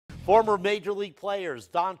Former Major League players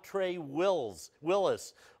Dontre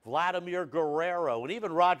Willis, Vladimir Guerrero, and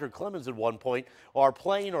even Roger Clemens at one point are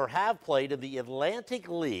playing or have played in the Atlantic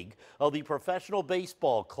League of the professional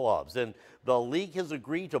baseball clubs. And the league has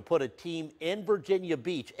agreed to put a team in Virginia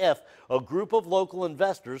Beach if a group of local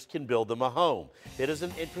investors can build them a home. It is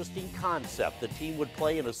an interesting concept. The team would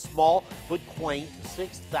play in a small but quaint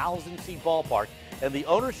 6,000-seat ballpark, and the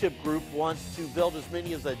ownership group wants to build as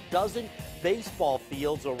many as a dozen baseball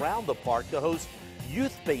fields around the park to host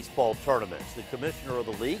youth baseball tournaments. The commissioner of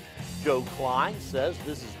the league, Joe Klein, says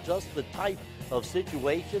this is just the type of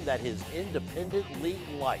situation that his independent league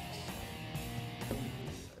likes.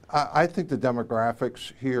 I think the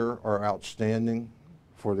demographics here are outstanding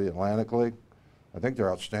for the Atlantic League. I think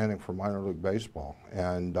they're outstanding for minor league baseball.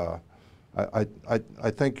 And I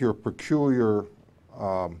think your peculiar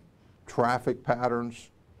traffic patterns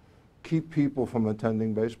keep people from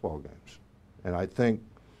attending baseball games. And I think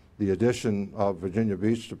the addition of Virginia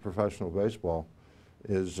Beach to professional baseball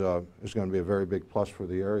is going to be a very big plus for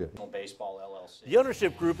the area. Baseball LLC. The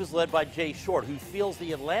ownership group is led by Jay Short, who feels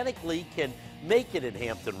the Atlantic League can make it in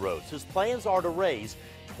Hampton Roads. His plans are to raise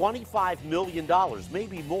 $25 million,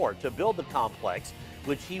 maybe more, to build the complex,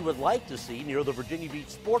 which he would like to see near the Virginia Beach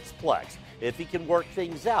Sportsplex if he can work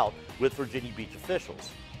things out with Virginia Beach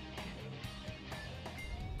officials.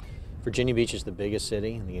 Virginia Beach is the biggest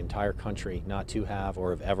city in the entire country not to have or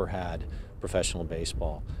have ever had professional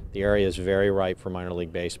baseball. The area is very ripe for minor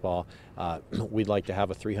league baseball. We'd like to have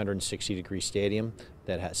a 360-degree stadium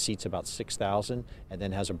that has seats about 6,000 and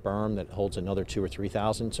then has a berm that holds another 2,000 or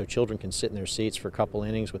 3,000, so children can sit in their seats for a couple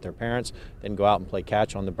innings with their parents, then go out and play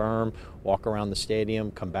catch on the berm, walk around the stadium,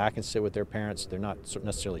 come back and sit with their parents. They're not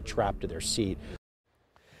necessarily trapped to their seat.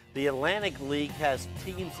 The Atlantic League has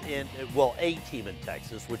teams in, well, a team in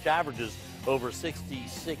Texas, which averages over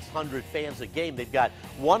 6,600 fans a game. They've got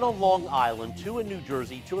one on Long Island, two in New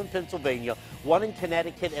Jersey, two in Pennsylvania, one in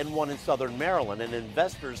Connecticut, and one in Southern Maryland. And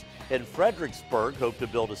investors in Fredericksburg hope to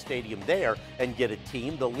build a stadium there and get a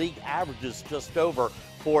team. The league averages just over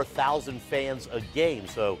 4,000 fans a game.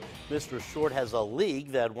 So Mr. Short has a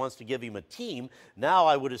league that wants to give him a team. Now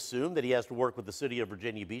I would assume that he has to work with the city of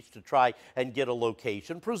Virginia Beach to try and get a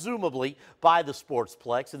location, presumably buy the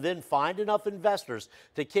Sportsplex, and then find enough investors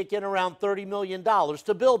to kick in around $30 million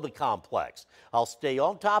to build the complex. I'll stay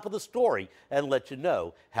on top of the story and let you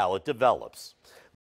know how it develops.